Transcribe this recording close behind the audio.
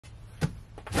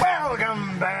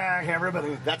Welcome back,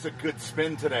 everybody. That's a good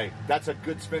spin today.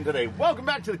 Welcome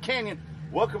back to the Canyon.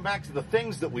 Welcome back to the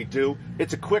things that we do.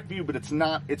 It's a Quickview, but it's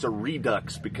not. It's a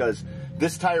Redux because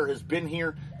this tire has been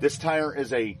here. This tire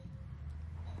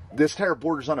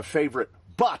borders on a favorite,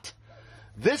 but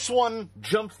this one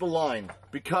jumps the line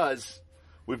because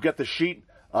we've got the sheet.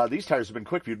 These tires have been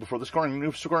Quickviewed before the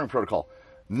new scoring protocol.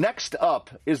 Next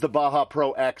up is the Baja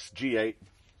Pro X G8.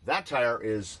 That tire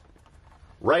is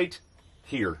right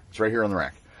here. It's right here on the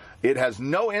rack. It has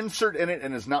no insert in it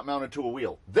and is not mounted to a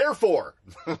wheel. Therefore,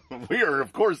 we are,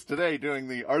 of course, today doing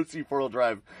the RC4WD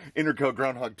drive Interco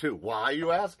Groundhog 2. Why,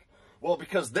 you ask? Well,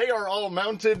 because they are all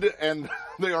mounted and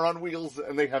they are on wheels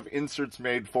and they have inserts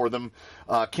made for them.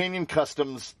 Canyon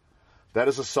Customs, that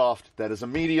is a soft, that is a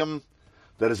medium,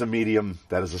 that is a medium,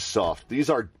 that is a soft. These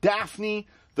are Daphne,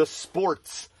 the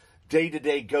sports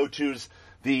day-to-day go-tos.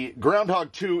 The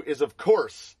Groundhog 2 is, of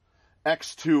course,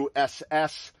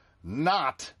 X2SS,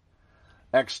 not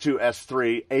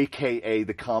X2S3, aka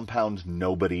the compound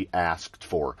nobody asked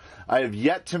for. I have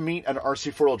yet to meet an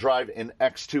RC4WD drive in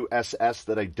X2SS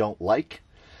that I don't like.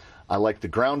 I like the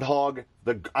Groundhog.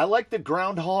 I like the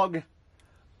Groundhog.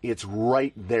 It's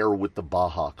right there with the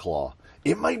Baja Claw.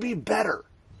 It might be better,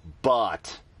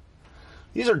 but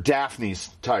these are Daphne's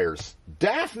tires.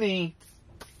 Daphne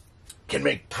can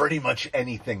make pretty much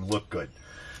anything look good.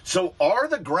 So are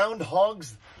the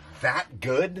Groundhogs that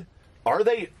good? Are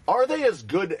they as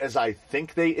good as I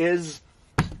think they is?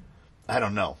 I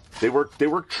don't know. They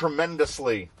work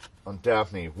tremendously on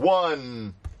Daphne.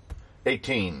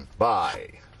 118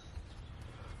 by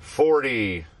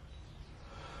 40.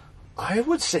 I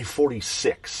would say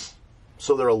 46.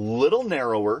 So they're a little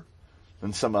narrower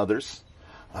than some others.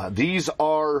 These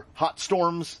are Hot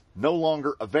Storms, no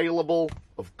longer available,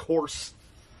 of course.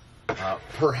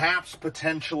 Perhaps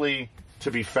potentially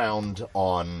to be found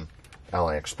on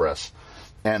AliExpress,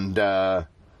 and they're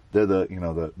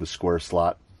the square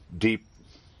slot deep.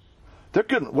 They're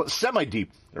good, well,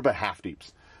 semi-deep. They're about half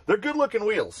deeps. They're good-looking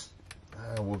wheels.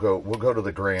 We'll go to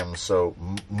the grams so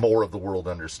more of the world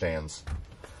understands.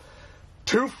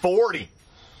 240.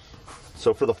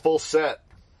 So for the full set,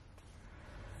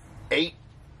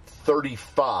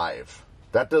 835.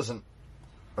 That doesn't.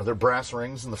 Are there brass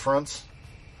rings in the fronts?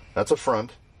 That's a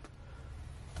front,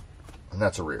 and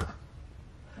that's a rear.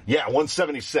 Yeah,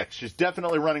 176. She's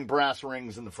definitely running brass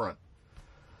rings in the front.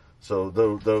 So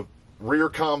the rear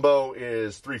combo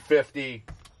is 350,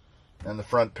 and the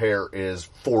front pair is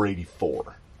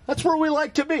 484. That's where we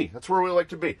like to be. If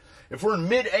we're in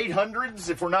mid-800s,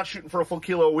 if we're not shooting for a full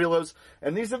kilo of wheelos,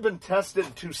 and these have been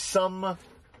tested to some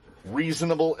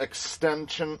reasonable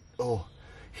extension. Oh,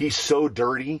 he's so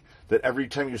dirty that every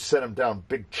time you set him down,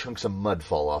 big chunks of mud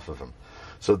fall off of him.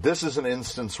 So this is an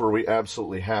instance where we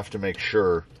absolutely have to make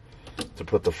sure to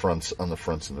put the fronts on the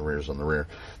fronts and the rears on the rear.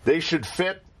 They should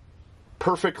fit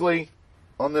perfectly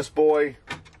on this boy.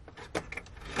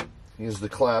 He's the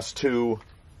Class 2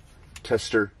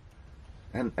 tester.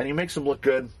 And he makes them look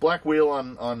good. Black wheel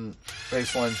on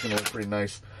baseline's going to look pretty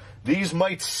nice. These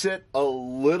might sit a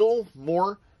little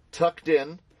more tucked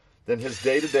in than his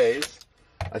day-to-days.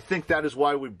 I think that is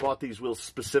why we bought these wheels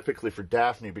specifically for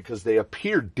Daphne, because they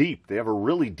appear deep. They have a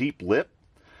really deep lip,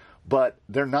 but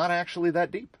they're not actually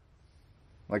that deep.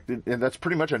 And that's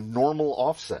pretty much a normal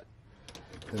offset.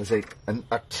 It is a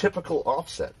typical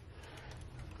offset.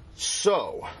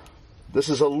 So, this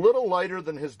is a little lighter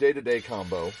than his day-to-day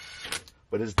combo,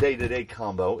 but his day-to-day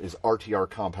combo is RTR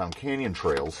Compound Canyon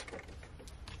Trails.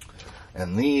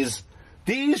 And these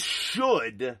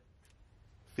should,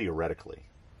 theoretically,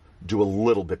 do a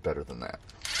little bit better than that.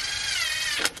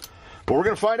 But we're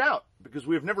going to find out, because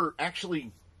we have never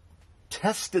actually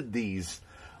tested these,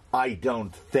 I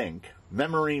don't think.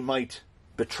 Memory might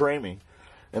betray me.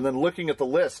 And then looking at the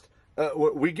list,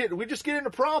 we just get into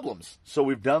problems. So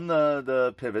we've done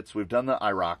the pivots, we've done the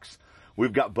IROCs,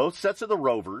 we've got both sets of the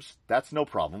rovers, that's no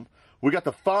problem. We got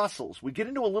the fossils. We get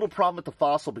into a little problem with the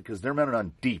fossil because they're mounted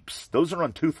on deeps. Those are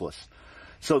on toothless.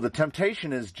 So the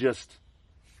temptation is just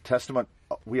test them on.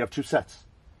 We have two sets.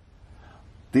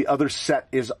 The other set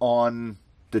is on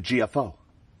the GFO.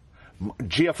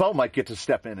 GFO might get to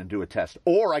step in and do a test.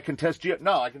 Or I can test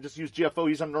I can just use GFO,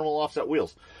 use on normal offset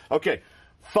wheels. Okay,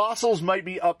 fossils might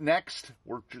be up next.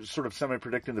 We're sort of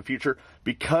semi-predicting the future.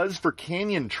 Because for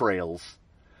canyon trails,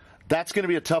 that's going to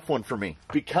be a tough one for me.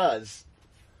 Because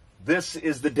this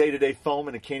is the day-to-day foam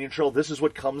in a canyon trail. This is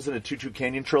what comes in a 2.2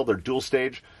 canyon trail. They're dual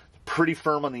stage. Pretty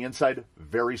firm on the inside,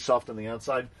 very soft on the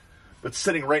outside. But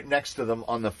sitting right next to them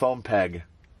on the foam peg,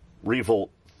 Revolt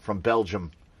from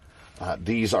Belgium.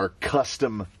 These are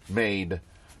custom made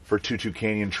for 2.2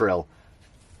 Canyon Trail.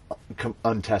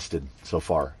 untested so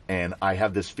far, and I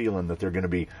have this feeling that they're going to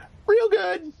be real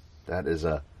good. That is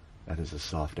a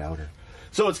soft outer.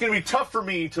 So it's going to be tough for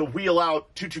me to wheel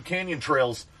out Tutu Canyon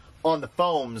trails on the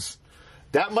foams.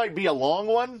 That might be a long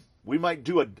one. We might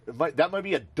do that might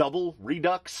be a double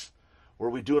Redux, where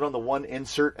we do it on the one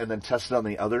insert and then test it on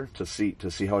the other to see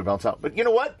how it bounce out. But you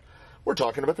know what? We're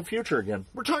talking about the future again.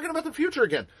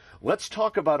 Let's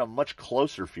talk about a much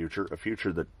closer future, a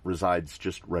future that resides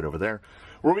just right over there,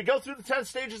 where we go through the 10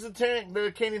 stages of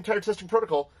the Canyon Tire Testing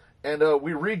Protocol, and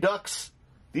we redux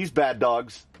these bad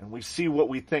dogs, and we see what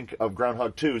we think of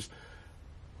Groundhog 2s.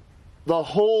 The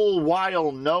whole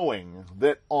while knowing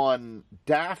that on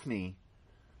Daphne,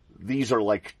 these are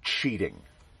like cheating.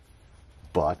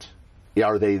 But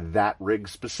are they that rig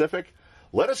specific?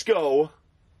 Let us go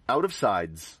out of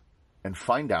sides and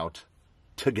find out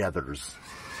togethers.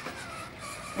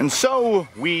 And so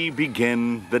we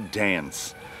begin the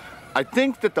dance. I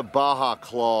think that the Baja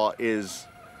Claw is,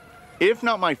 if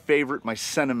not my favorite, my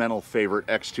sentimental favorite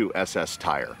X2 SS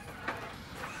tire.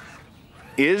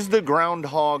 Is the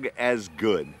Groundhog as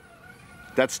good?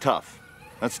 That's tough.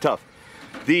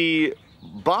 The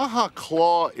Baja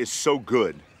Claw is so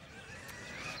good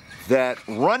that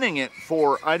running it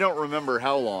for, I don't remember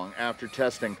how long after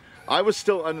testing, I was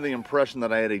still under the impression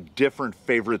that I had a different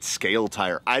favorite scale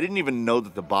tire. I didn't even know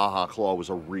that the Baja Claw was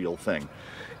a real thing.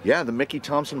 Yeah, the Mickey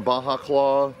Thompson Baja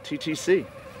Claw TTC.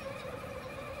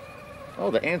 Oh,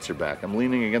 the ants are back. I'm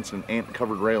leaning against an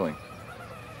ant-covered railing.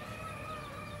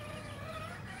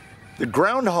 The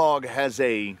Groundhog has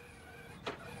a...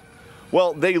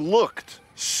 Well, they looked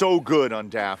so good on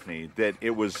Daphne that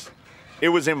it was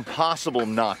impossible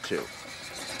not to.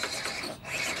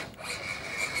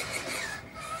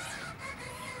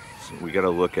 So we got to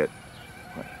look at,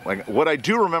 like, what I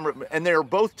do remember, and they're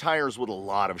both tires with a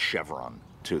lot of chevron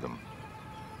to them.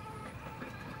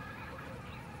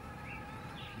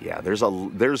 Yeah, there's a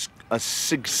what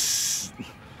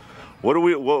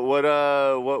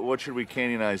should we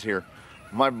canyonize here?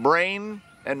 My brain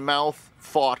and mouth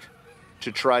fought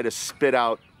to try to spit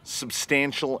out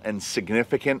substantial and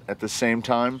significant at the same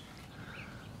time.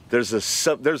 There's a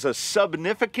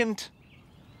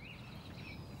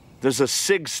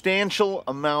substantial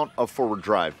amount of forward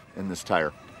drive in this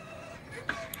tire.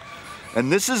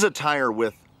 And this is a tire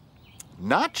with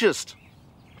not just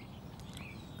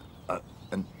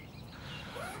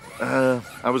I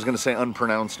was going to say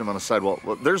unpronounced amount of sidewall.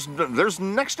 Well, there's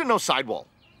next to no sidewall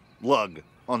lug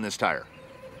on this tire.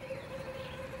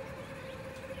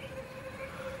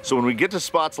 So when we get to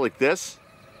spots like this,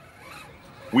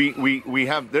 we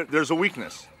have, there's a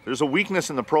weakness. There's a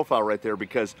weakness in the profile right there,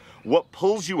 because what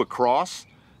pulls you across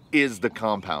is the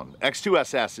compound.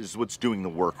 X2SS is what's doing the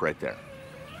work right there.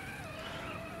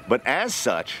 But as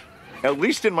such, at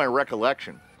least in my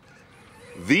recollection,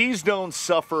 these don't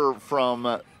suffer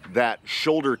from that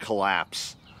shoulder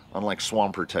collapse unlike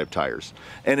Swamper type tires.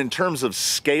 And in terms of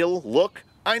scale look,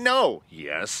 I know,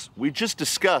 yes, we just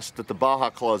discussed that the Baja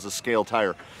Claw is a scale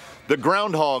tire. The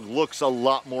Groundhog looks a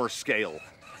lot more scale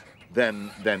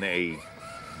than a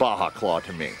Baja Claw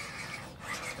to me.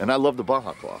 And I love the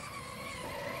Baja Claw.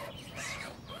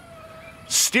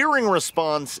 Steering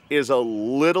response is a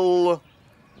little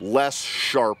less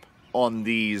sharp on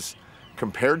these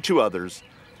compared to others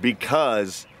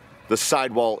because the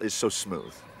sidewall is so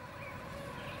smooth.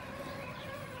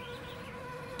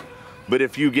 But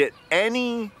if you get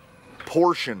any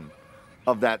portion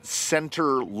of that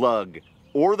center lug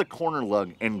or the corner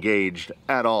lug engaged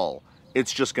at all,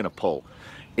 it's just going to pull.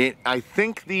 I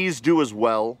think these do as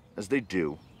well as they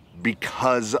do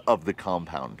because of the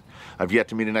compound. I've yet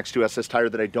to meet an X2 SS tire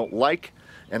that I don't like,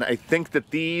 and I think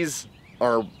that these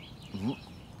are,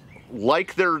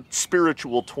 like their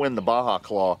spiritual twin, the Baja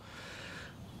Claw,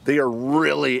 they are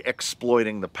really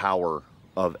exploiting the power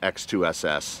of X2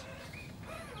 SS.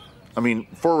 I mean,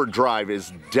 forward drive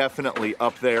is definitely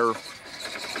up there.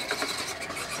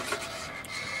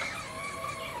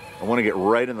 I want to get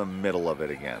right in the middle of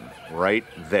it again. Right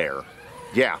there.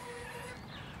 Yeah.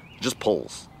 Just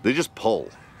pulls. They just pull.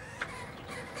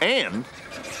 And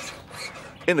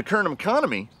in the current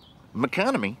economy,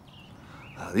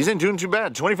 these ain't doing too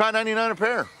bad. $25.99 a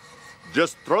pair.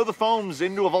 Just throw the foams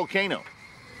into a volcano.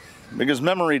 Because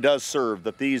memory does serve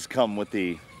that these come with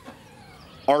the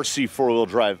RC four-wheel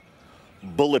drive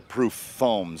bulletproof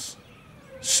foams.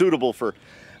 Suitable for,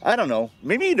 I don't know,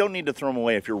 maybe you don't need to throw them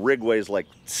away if your rig weighs like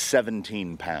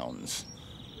 17 pounds.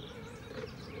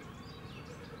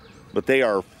 But they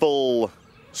are full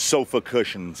sofa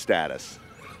cushion status.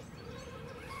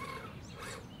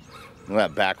 Look at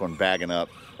that back one bagging up.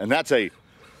 And that's a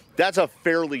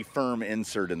fairly firm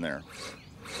insert in there.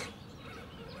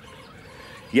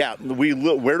 Yeah,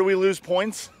 where do we lose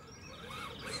points?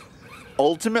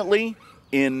 Ultimately,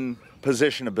 in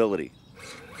positionability.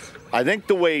 I think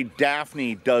the way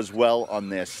Daphne does well on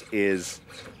this is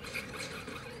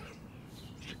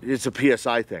it's a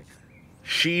PSI thing.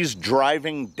 She's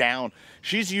driving down.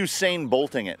 She's Usain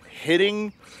Bolting it,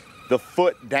 hitting the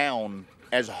foot down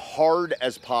as hard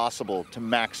as possible to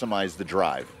maximize the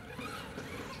drive.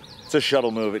 It's a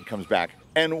shuttle move, it comes back.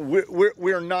 And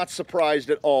we're not surprised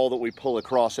at all that we pull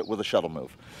across it with a shuttle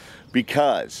move,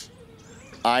 because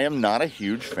I am not a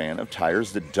huge fan of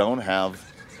tires that don't have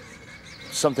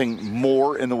something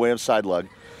more in the way of side lug.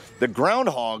 The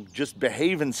Groundhog just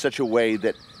behave in such a way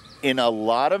that in a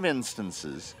lot of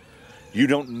instances, you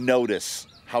don't notice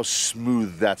how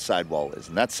smooth that sidewall is.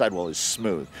 And that sidewall is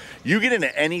smooth. You get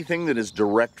into anything that is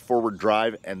direct forward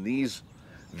drive, and these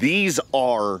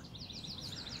are,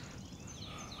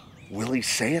 will he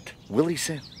say it? Will he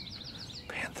say it?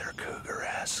 Panther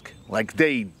Cougar-esque. Like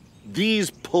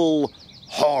these pull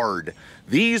hard.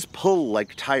 These pull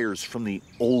like tires from the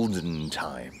olden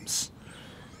times.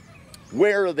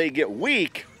 Where they get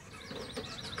weak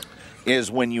is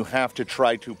when you have to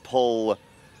try to pull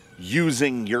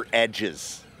using your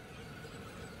edges.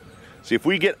 See, if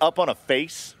we get up on a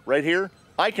face right here,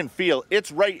 I can feel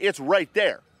it's right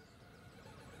there.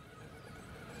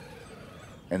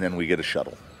 And then we get a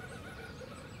shuttle.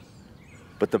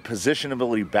 But the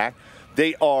positionability back,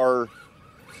 they are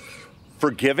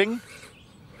forgiving,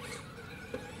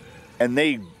 and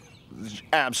they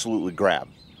absolutely grab.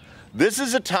 This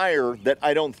is a tire that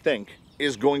I don't think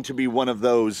is going to be one of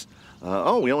those,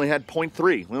 oh, we only had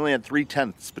 0.3. We only had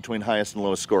 0.3 between highest and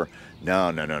lowest score.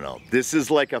 No. This is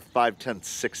like a 0.5,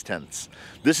 0.6.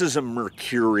 This is a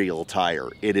mercurial tire.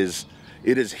 It is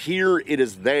here, it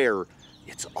is there.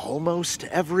 It's almost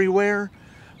everywhere.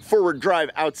 Forward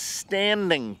drive,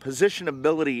 outstanding.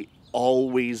 Positionability,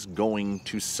 always going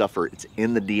to suffer. It's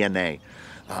in the DNA.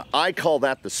 I call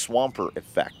that the swamper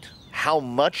effect. How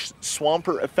much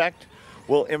swamper effect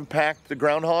will impact the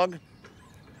Groundhog?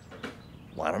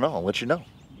 Well, I don't know. I'll let you know.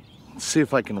 Let's see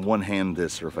if I can one-hand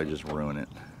this or if I just ruin it.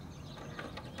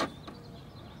 There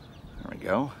we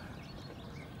go.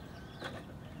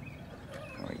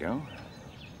 There we go.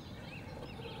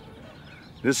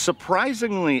 This is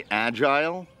surprisingly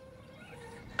agile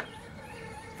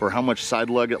for how much side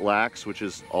lug it lacks, which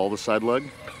is all the side lug.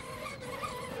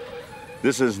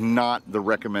 This is not the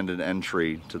recommended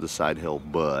entry to the side hill,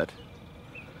 but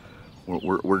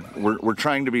we're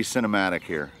trying to be cinematic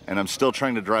here, and I'm still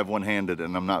trying to drive one-handed,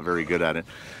 and I'm not very good at it.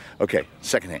 Okay,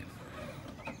 second hand.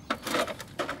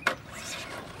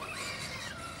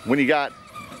 When you got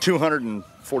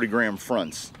 240 gram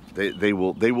fronts, they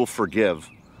will forgive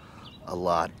a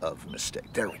lot of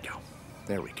mistake. There we go.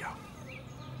 There we go.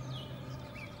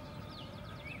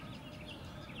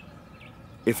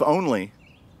 If only.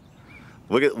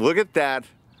 Look at that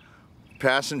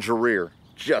passenger rear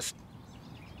just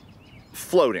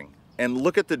floating, and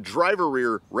look at the driver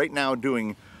rear right now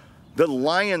doing the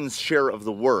lion's share of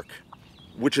the work,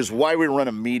 which is why we run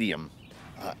a medium.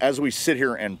 As we sit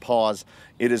here and pause,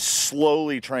 it is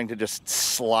slowly trying to just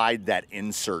slide that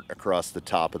insert across the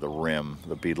top of the rim,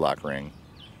 the beadlock ring.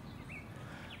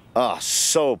 Ah,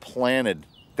 so planted.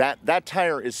 That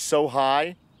tire is so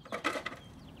high.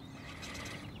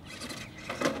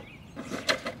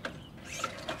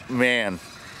 Man,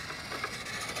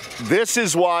 this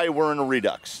is why we're in a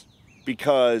Redux,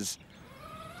 because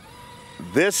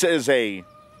this is a,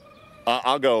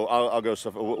 I'll go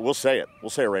stuff, we'll say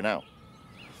it right now.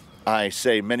 I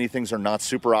say many things are not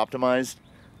super optimized.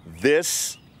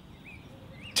 This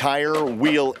tire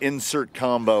wheel insert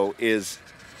combo is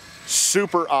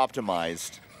super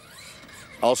optimized.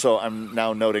 Also, I'm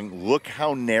now noting, look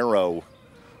how narrow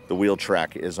the wheel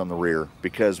track is on the rear,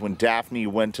 because when Daphne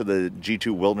went to the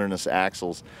G2 Wilderness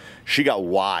axles, she got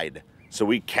wide. So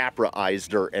we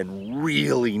Capra-ized her and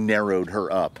really narrowed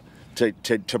her up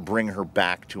to bring her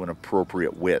back to an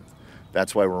appropriate width.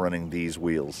 That's why we're running these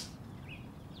wheels.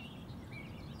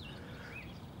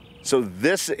 So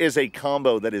this is a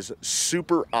combo that is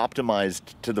super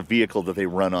optimized to the vehicle that they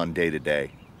run on day to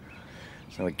day.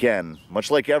 So again,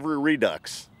 much like every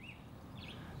Redux,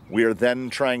 we are then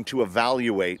trying to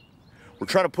evaluate. We're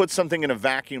trying to put something in a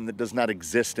vacuum that does not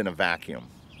exist in a vacuum.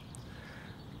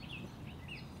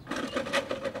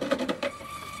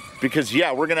 Because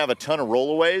yeah, we're gonna have a ton of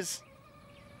rollaways.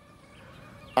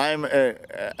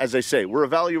 As I say, we're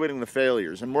evaluating the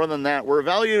failures, and more than that, we're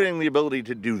evaluating the ability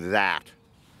to do that.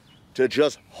 To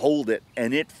just hold it,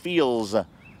 and it feels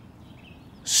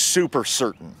super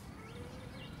certain.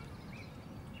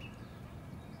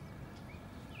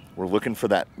 We're looking for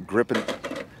that grip, and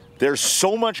There's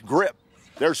so much grip.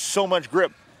 There's so much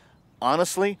grip.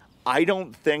 Honestly, I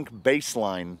don't think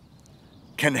baseline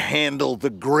can handle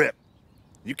the grip.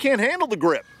 You can't handle the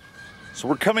grip. So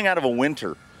we're coming out of a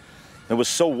winter that was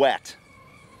so wet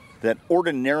that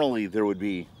ordinarily there would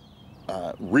be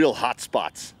real hot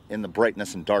spots in the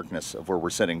brightness and darkness of where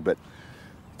we're sitting, but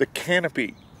the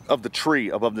canopy of the tree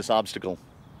above this obstacle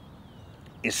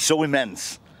is so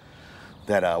immense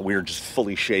that we're just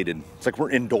fully shaded. It's like we're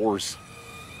indoors.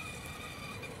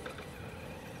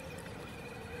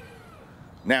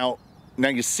 Now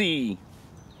you see,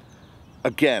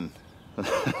 again,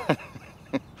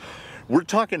 we're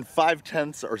talking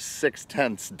 5/10 or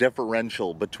 6/10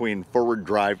 differential between forward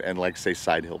drive and, like, say,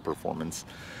 side hill performance.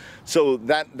 So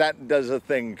that does a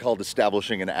thing called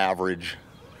establishing an average.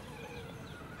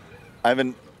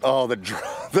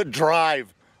 The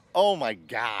drive. Oh my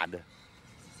God.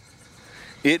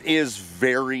 It is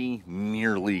very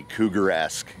nearly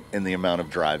Cougar-esque in the amount of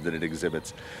drive that it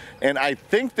exhibits. And I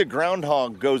think the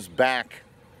Groundhog goes back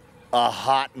a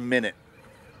hot minute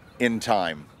in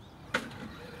time.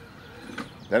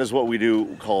 That is what we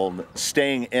do called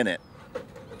staying in it.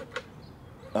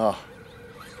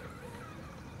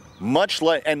 Much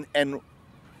like, and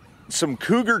some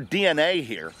Cougar DNA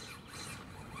here.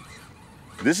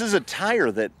 This is a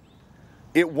tire that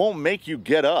it won't make you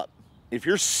get up. If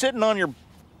you're sitting on your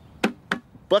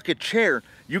bucket chair,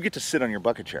 you get to sit on your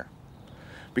bucket chair.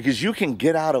 Because you can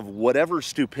get out of whatever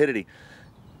stupidity.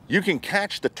 You can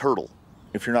catch the turtle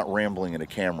if you're not rambling at a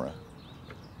camera.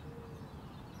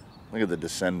 Look at the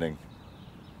descending.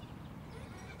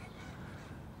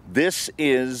 This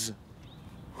is...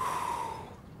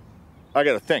 I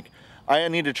gotta think. I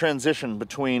need to transition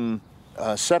between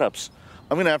setups.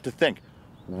 I'm gonna have to think.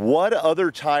 What other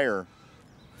tire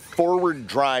forward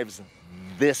drives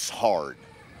this hard?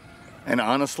 And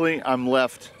honestly, I'm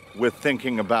left with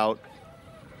thinking about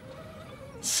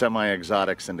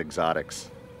semi-exotics and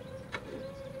exotics.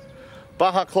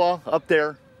 Baja Claw up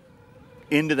there,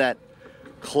 into that,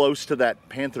 close to that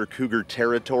Panther Cougar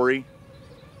territory.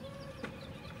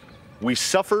 We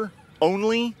suffer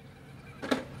only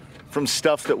from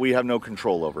stuff that we have no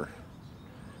control over.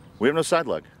 We have no side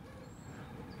lug.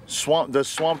 The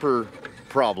Swamper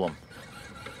problem.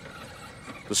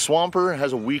 The Swamper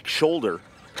has a weak shoulder,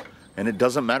 and it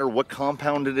doesn't matter what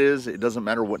compound it is, it doesn't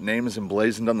matter what name is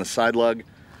emblazoned on the side lug,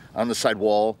 on the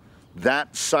sidewall.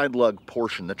 That side lug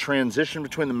portion, the transition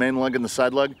between the main lug and the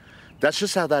side lug, that's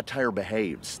just how that tire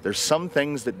behaves. There's some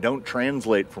things that don't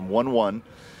translate from 1-1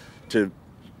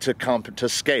 to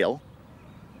scale.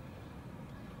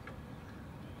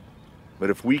 But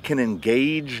if we can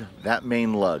engage that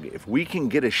main lug, if we can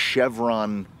get a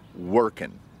chevron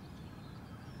working,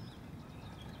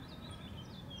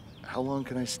 how long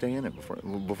can I stay in it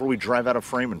before we drive out of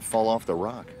frame and fall off the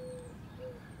rock?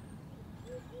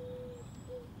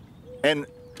 And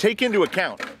take into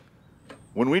account,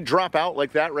 when we drop out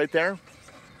like that right there,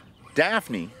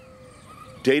 Daphne,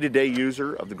 day-to-day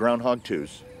user of the Groundhog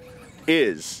 2s,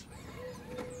 is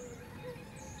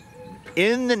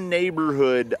in the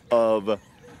neighborhood of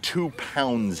 2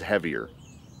 pounds heavier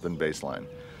than baseline.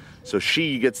 So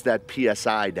she gets that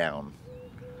PSI down.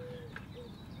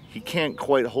 He can't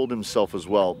quite hold himself as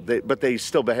well, but they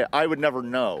still behave. I would never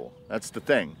know. That's the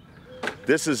thing.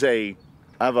 This is I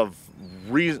have a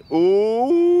reason.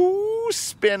 Ooh,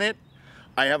 spin it.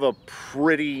 I have a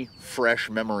pretty fresh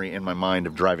memory in my mind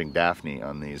of driving Daphne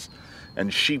on these,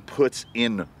 and she puts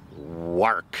in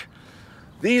work.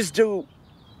 These do.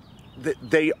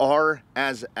 They are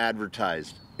as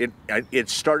advertised.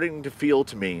 It's starting to feel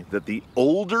to me that the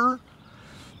older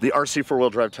the RC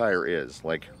four-wheel drive tire is,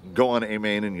 like, go on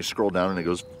A-Main and you scroll down and it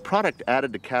goes, product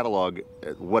added to catalog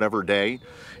at whatever day.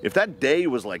 If that day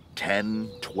was like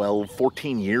 10, 12,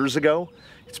 14 years ago,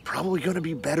 it's probably going to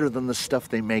be better than the stuff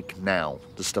they make now,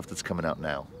 the stuff that's coming out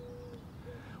now.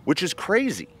 Which is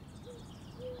crazy.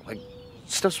 Like,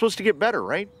 stuff's supposed to get better,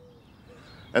 right?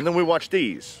 And then we watch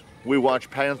these. We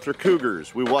watch Panther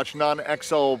Cougars. We watch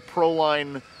non-XL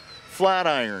Proline flat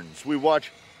irons. We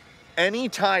watch any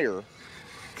tire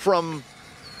from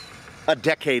a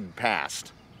decade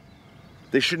past.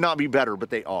 They should not be better,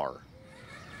 but they are.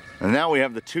 And now we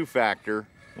have the 2-factor,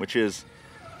 which is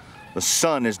the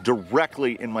sun is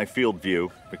directly in my field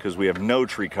view because we have no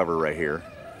tree cover right here.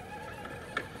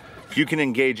 If you can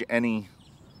engage any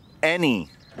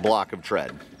block of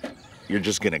tread, you're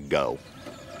just gonna go.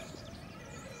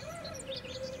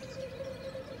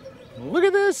 Look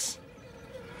at this.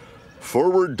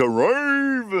 Forward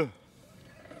drive.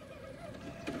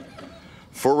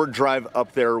 Forward drive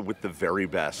up there with the very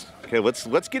best. Okay,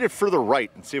 let's get it further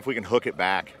right and see if we can hook it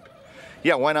back.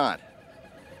 Yeah, why not?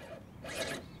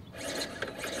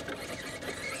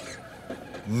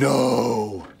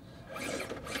 No.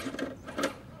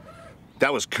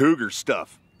 That was cougar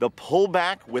stuff. The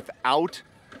pullback without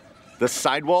the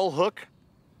sidewall hook,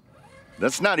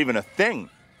 that's not even a thing.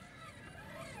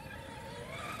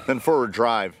 Then forward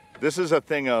drive. This is a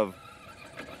thing of,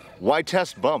 why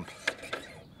test bump?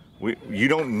 You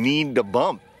don't need to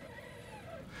bump.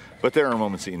 But there are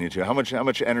moments that you need to. How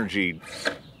much energy?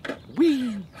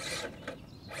 Whee!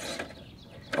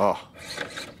 Oh.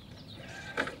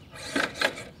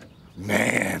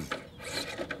 Man.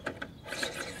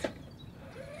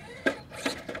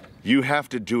 You have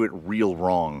to do it real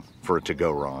wrong for it to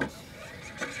go wrong.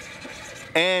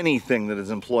 Anything that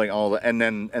is employing all the, and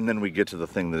then we get to the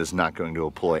thing that is not going to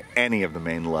employ any of the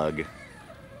main lug.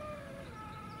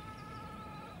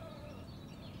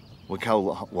 Look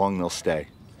how long they'll stay.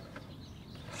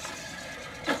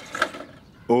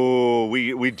 Oh,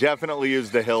 we definitely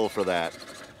used the hill for that.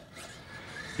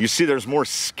 You see there's more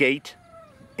skate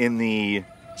in the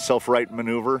self-right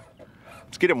maneuver.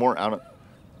 Let's get it more out of...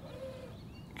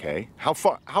 Okay, how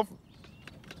far? How?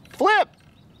 Flip!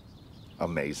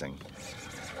 Amazing.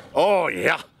 Oh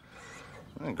yeah.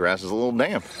 The grass is a little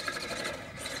damp.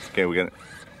 Okay,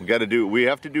 we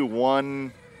have to do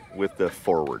one with the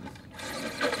forward.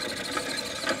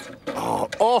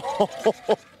 Oh.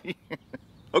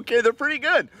 Okay, they're pretty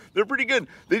good. They're pretty good.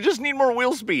 They just need more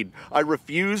wheel speed. I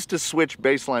refuse to switch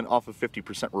baseline off of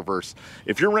 50% reverse.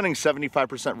 If you're running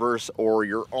 75% reverse, or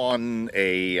you're on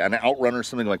an outrun or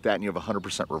something like that and you have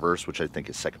 100% reverse, which I think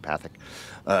is psychopathic.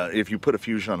 If you put a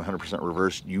Fusion on 100%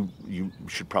 reverse, you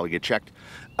should probably get checked.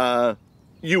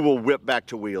 You will whip back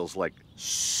to wheels like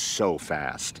so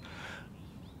fast.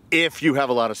 If you have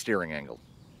a lot of steering angle.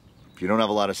 If you don't have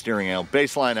a lot of steering angle,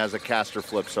 baseline has a caster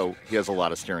flip, so he has a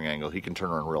lot of steering angle. He can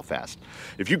turn around real fast.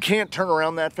 If you can't turn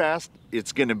around that fast,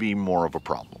 it's going to be more of a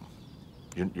problem.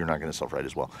 You're not going to self-ride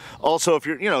as well. Also, if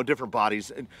you're, different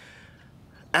bodies,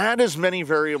 add as many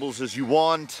variables as you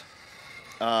want.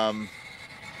 Your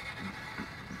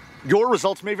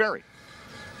results may vary.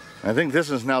 I think this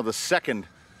is now the second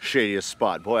shadiest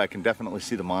spot. Boy, I can definitely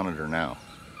see the monitor now.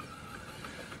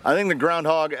 I think the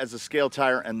Groundhog as a scale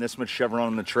tire and this much chevron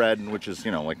in the tread, which is,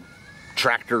 like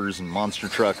tractors and monster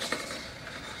trucks.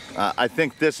 I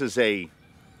think this is a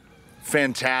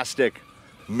fantastic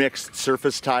mixed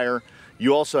surface tire.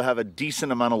 You also have a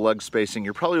decent amount of lug spacing.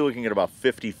 You're probably looking at about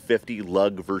 50-50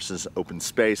 lug versus open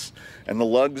space. And the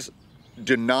lugs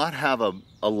do not have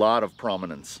a lot of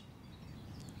prominence.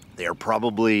 They are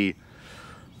probably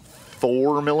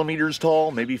 4 millimeters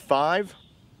tall, maybe 5.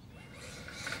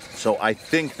 So I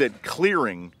think that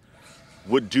clearing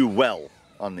would do well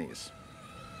on these.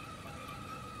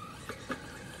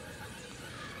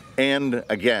 And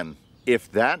again,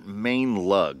 if that main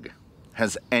lug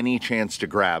has any chance to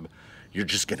grab, you're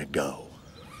just gonna go.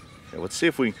 Okay, let's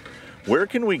see where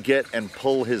can we get and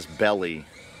pull his belly?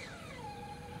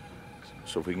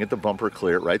 So if we can get the bumper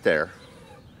clear right there.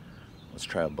 Let's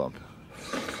try a bump.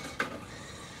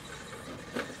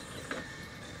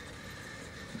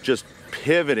 Just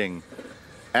pivoting,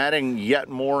 adding yet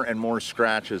more and more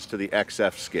scratches to the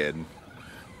XF skid.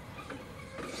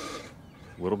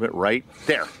 A little bit right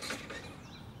there.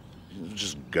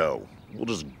 Just go. We'll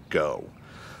just go.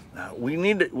 We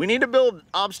need to build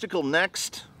obstacle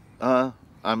next. I'm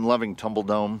loving Tumble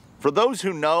Dome. For those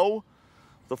who know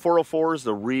the 404s,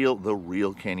 the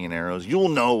real Canyon Arrows, you'll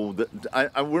know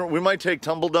that we might take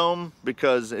Tumble Dome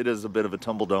because it is a bit of a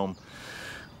Tumble Dome.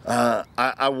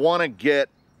 I want to get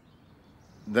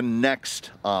the next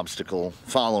obstacle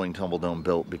following Tumble Dome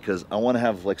built because I want to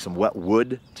have like some wet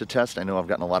wood to test. I know I've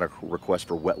gotten a lot of requests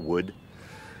for wet wood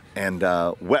and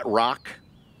wet rock,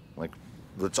 like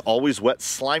that's always wet,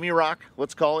 slimy rock,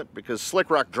 let's call it, because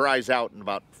slick rock dries out in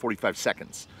about 45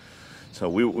 seconds. So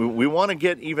we want to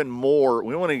get even more.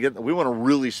 We want to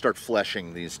really start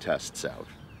fleshing these tests out.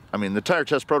 I mean, the tire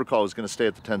test protocol is going to stay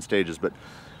at the 10 stages, but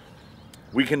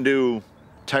we can do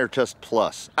tire test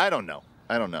plus. I don't know.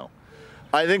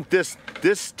 I think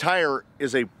this tire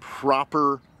is a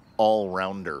proper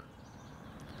all-rounder.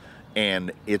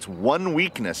 And its one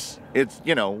weakness,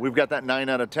 we've got that 9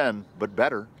 out of 10, but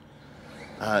better.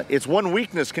 Its one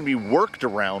weakness can be worked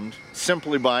around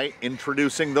simply by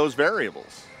introducing those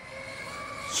variables.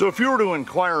 So if you were to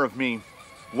inquire of me,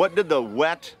 what did the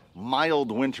wet, mild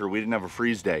winter, we didn't have a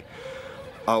freeze day,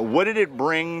 what did it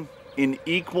bring in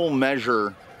equal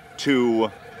measure to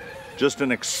just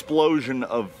an explosion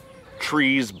of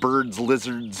trees, birds,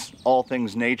 lizards, all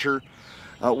things nature?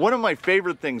 One of my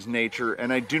favorite things nature,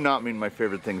 and I do not mean my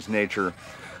favorite things nature,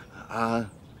 and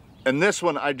this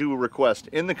one I do request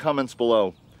in the comments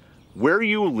below, where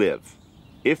you live,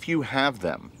 if you have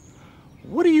them,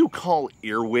 what do you call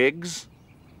earwigs?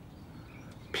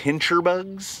 Pincher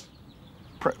bugs?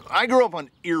 I grew up on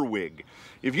earwig.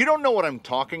 If you don't know what I'm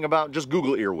talking about, just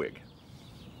Google earwig.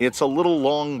 It's a little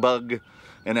long bug,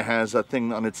 and it has a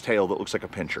thing on its tail that looks like a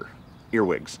pincher.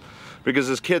 Earwigs. Because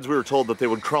as kids, we were told that they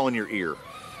would crawl in your ear.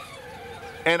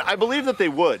 And I believe that they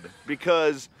would,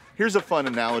 because here's a fun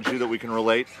analogy that we can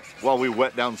relate while we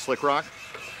wet down Slick Rock.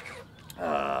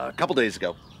 A couple days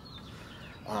ago,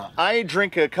 I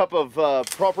drink a cup of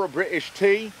proper British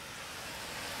tea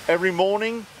every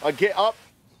morning. I get up,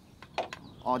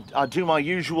 I do my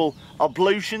usual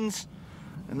ablutions,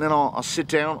 and then I'll sit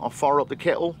down, I'll fire up the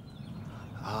kettle.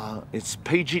 It's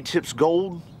PG Tips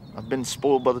Gold. I've been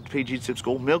spoiled by the PG Tips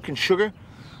Gold. Milk and sugar.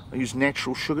 I use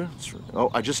natural sugar.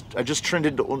 I just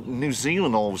trended to New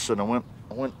Zealand all of a sudden.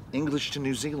 I went English to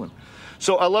New Zealand.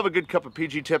 So I love a good cup of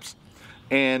PG Tips,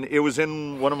 and it was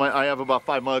in one of my, I have about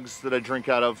 5 mugs that I drink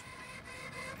out of,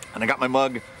 and I got my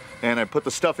mug, and I put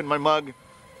the stuff in my mug,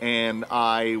 and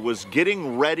I was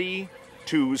getting ready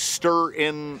to stir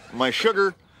in my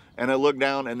sugar, and I looked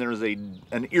down, and there's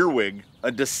an earwig,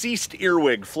 a deceased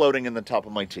earwig floating in the top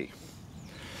of my tea.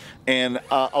 And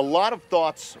a lot of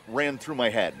thoughts ran through my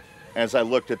head as I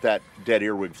looked at that dead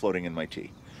earwig floating in my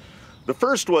tea. The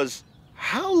first was,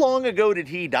 how long ago did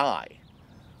he die?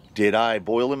 Did I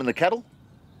boil him in the kettle?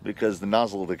 Because the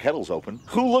nozzle of the kettle's open.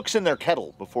 Who looks in their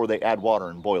kettle before they add water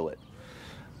and boil it?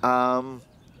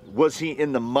 Was he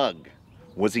in the mug?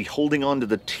 Was he holding on to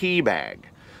the tea bag?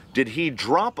 Did he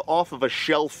drop off of a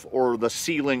shelf or the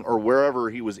ceiling or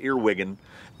wherever he was earwigging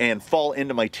and fall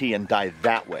into my tea and die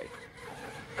that way?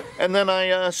 And then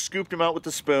I scooped him out with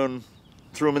the spoon,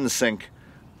 threw him in the sink,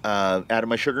 added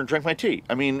my sugar and drank my tea.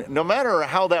 I mean, no matter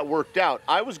how that worked out,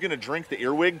 I was going to drink the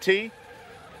earwig tea.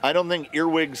 I don't think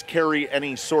earwigs carry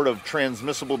any sort of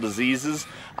transmissible diseases.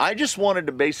 I just wanted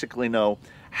to basically know,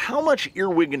 how much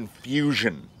earwig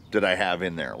infusion did I have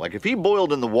in there? Like, if he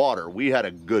boiled in the water, we had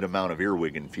a good amount of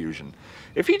earwig infusion.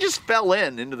 If he just fell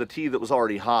into the tea that was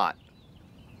already hot,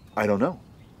 I don't know.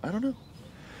 I don't know.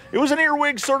 It was an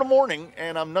earwig sort of morning,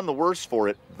 and I'm none the worse for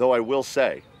it, though I will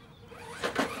say,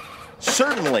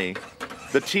 certainly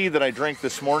the tea that I drank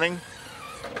this morning,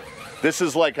 this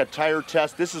is like a tire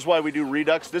test. This is why we do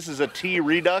Redux. This is a tea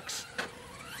Redux.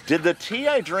 Did the tea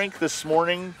I drank this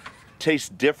morning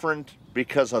taste different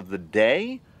because of the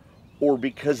day, or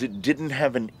because it didn't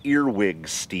have an earwig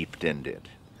steeped in it?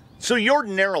 So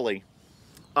ordinarily,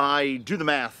 I do the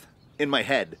math in my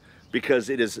head because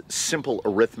it is simple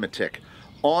arithmetic.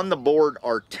 On the board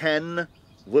are 10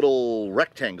 little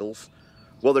rectangles.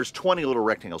 Well, there's 20 little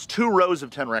rectangles, 2 rows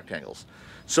of 10 rectangles.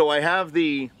 So I have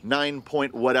the 9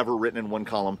 point whatever written in one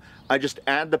column. I just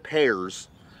add the pairs,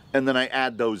 and then I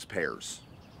add those pairs.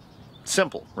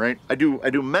 Simple, right? I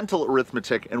do mental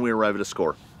arithmetic, and we arrive at a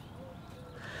score.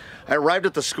 I arrived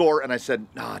at the score, and I said,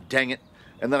 ah, dang it.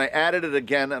 And then I added it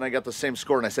again, and I got the same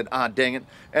score, and I said, ah, dang it.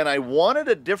 And I wanted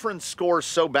a different score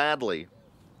so badly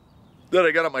that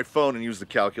I got on my phone and used the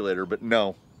calculator, but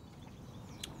no.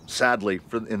 Sadly,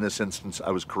 in this instance,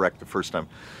 I was correct the first time.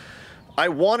 I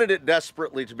wanted it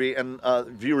desperately to be, and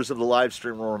viewers of the live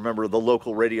stream will remember the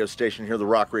local radio station here, the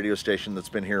rock radio station that's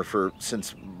been here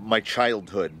since my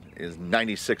childhood, is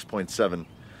 96.7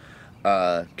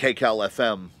 KCAL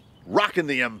FM, rocking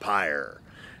the empire.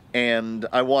 And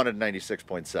I wanted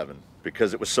 96.7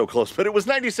 because it was so close, but it was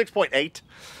 96.8.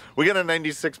 We got a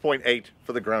 96.8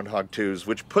 for the Groundhog 2s,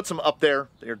 which puts them up there.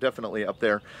 They're definitely up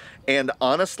there. And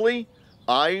honestly,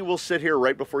 I will sit here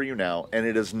right before you now, and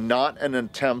it is not an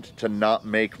attempt to not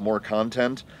make more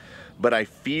content, but I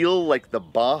feel like the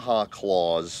Baja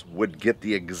Claws would get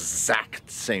the exact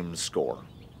same score.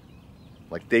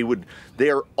 Like they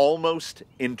are almost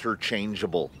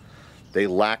interchangeable. They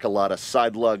lack a lot of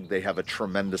side lug. They have a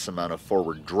tremendous amount of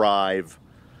forward drive.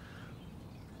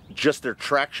 Just their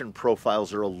traction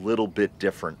profiles are a little bit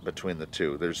different between the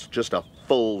two. There's just a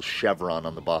full chevron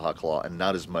on the Baja Claw and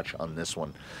not as much on this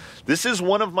one. This is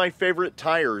one of my favorite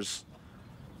tires,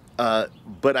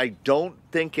 but I don't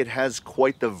think it has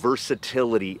quite the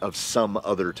versatility of some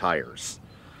other tires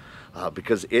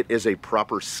because it is a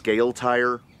proper scale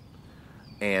tire,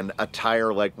 and a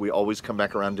tire like we always come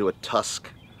back around to a Tusk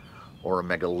or a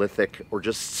megalithic, or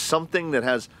just something that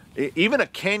has, even a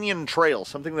Canyon Trail,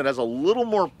 something that has a little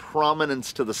more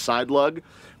prominence to the side lug,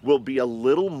 will be a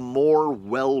little more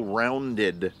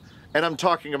well-rounded. And I'm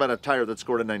talking about a tire that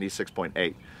scored a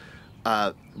 96.8.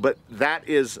 But that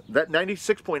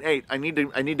 96.8, I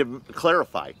need to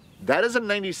clarify. That is a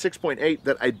 96.8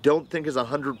 that I don't think is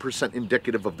 100%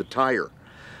 indicative of the tire.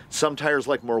 Some tires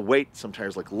like more weight, some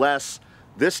tires like less.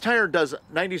 This tire does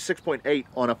 96.8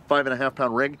 on a 5.5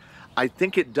 pound rig. I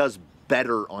think it does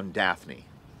better on Daphne.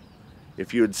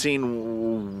 If you had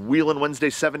seen Wheelin' Wednesday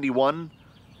 71,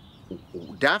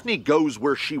 Daphne goes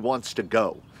where she wants to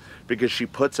go because she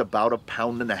puts about 1.5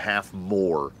 pounds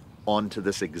more onto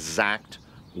this exact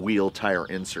wheel tire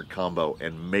insert combo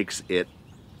and makes it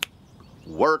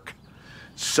work.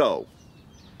 So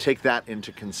take that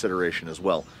into consideration as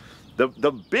well.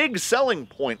 The big selling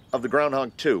point of the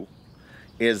Groundhog 2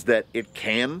 is that it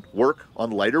can work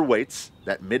on lighter weights,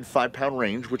 that mid 5-pound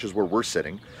range, which is where we're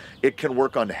sitting. It can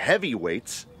work on heavy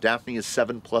weights. Daphne is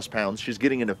 7+ pounds. She's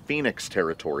getting into Phoenix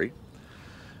territory.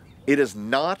 It is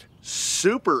not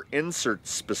super insert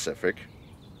specific.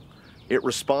 It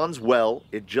responds well.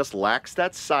 It just lacks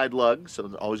that side lug, so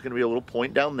there's always going to be a little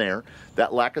point down there.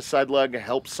 That lack of side lug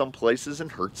helps some places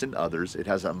and hurts in others. It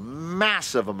has a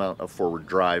massive amount of forward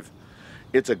drive.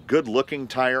 It's a good-looking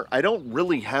tire. I don't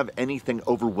really have anything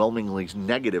overwhelmingly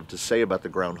negative to say about the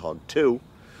Groundhog 2,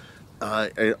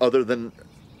 other than,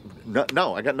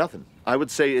 no, I got nothing. I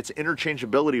would say its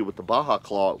interchangeability with the Baja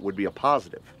Claw would be a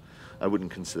positive. I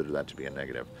wouldn't consider that to be a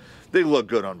negative. They look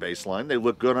good on baseline. They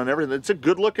look good on everything. It's a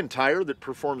good-looking tire that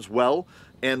performs well.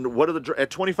 And what are the at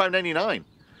 $25.99?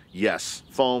 Yes,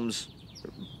 foams.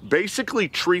 Basically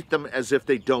treat them as if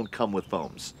they don't come with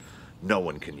foams. No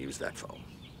one can use that foam.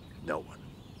 No one.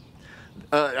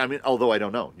 I mean, although I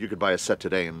don't know. You could buy a set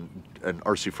today and an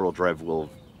RC4WD drive will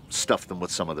stuff them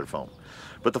with some other foam.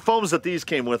 But the foams that these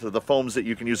came with are the foams that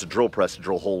you can use a drill press to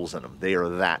drill holes in them. They are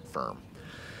that firm.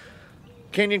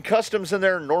 Canyon Customs in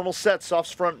there, normal set,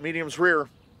 softs front, mediums rear.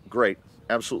 Great,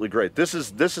 absolutely great. This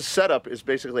setup is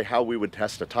basically how we would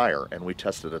test a tire, and we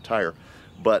tested a tire,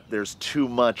 but there's too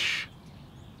much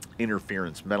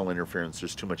interference, metal interference.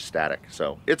 There's too much static.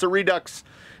 So it's a Redux.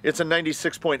 It's a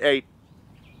 96.8.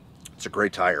 It's a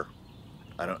great tire.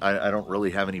 I don't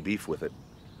really have any beef with it.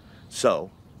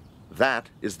 So that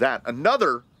is that.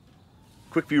 Another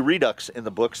Quickview Redux in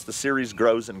the books. The series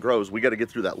grows and grows. We got to get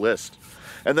through that list.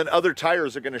 And then other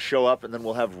tires are going to show up, and then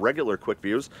we'll have regular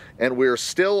Quickviews. And we're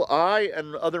still, I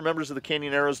and other members of the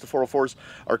Canyon Arrows, the 404s,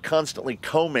 are constantly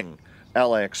combing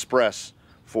AliExpress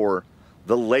for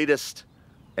the latest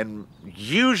and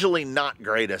usually not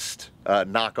greatest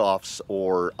knockoffs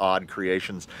or odd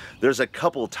creations. There's a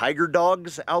couple Tiger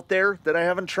Dogs out there that I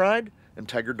haven't tried, and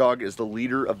Tiger Dog is the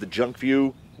leader of the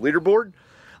JunkView leaderboard.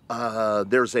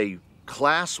 There's a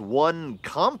Class 1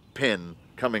 comp pin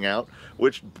coming out,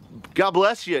 which, God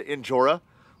bless you, Injora.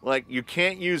 Like, you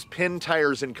can't use pin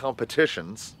tires in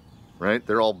competitions, right?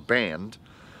 They're all banned.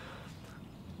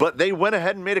 But they went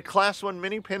ahead and made a Class 1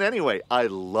 mini pin anyway. I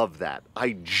love that.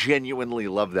 I genuinely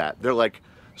love that. They're like,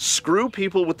 screw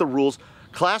people with the rules.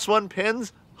 Class 1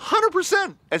 pins,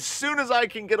 100%. As soon as I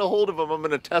can get a hold of them, I'm going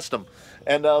to test them.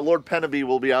 And Lord Penaby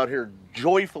will be out here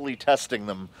joyfully testing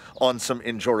them on some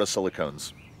Injora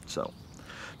silicones. So,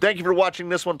 thank you for watching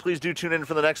this one. Please do tune in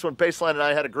for the next one. Baseline and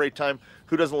I had a great time.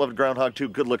 Who doesn't love a Groundhog 2?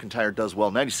 Good looking tire, does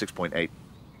well. 96.8.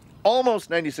 Almost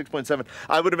 96.7.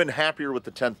 I would have been happier with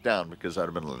the 10th down because I'd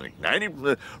have been like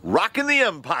 90, rocking the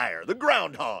Empire, the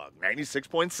Groundhog,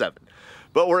 96.7.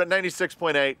 But we're at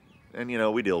 96.8, and you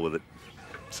know, we deal with it.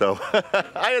 So,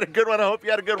 I had a good one. I hope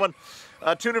you had a good one.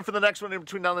 Tune in for the next one. In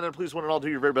between now and then, please, one and all, do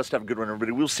your very best to have a good one,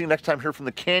 everybody. We'll see you next time here from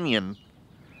the Canyon.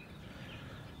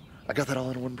 I got that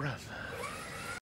all in one breath.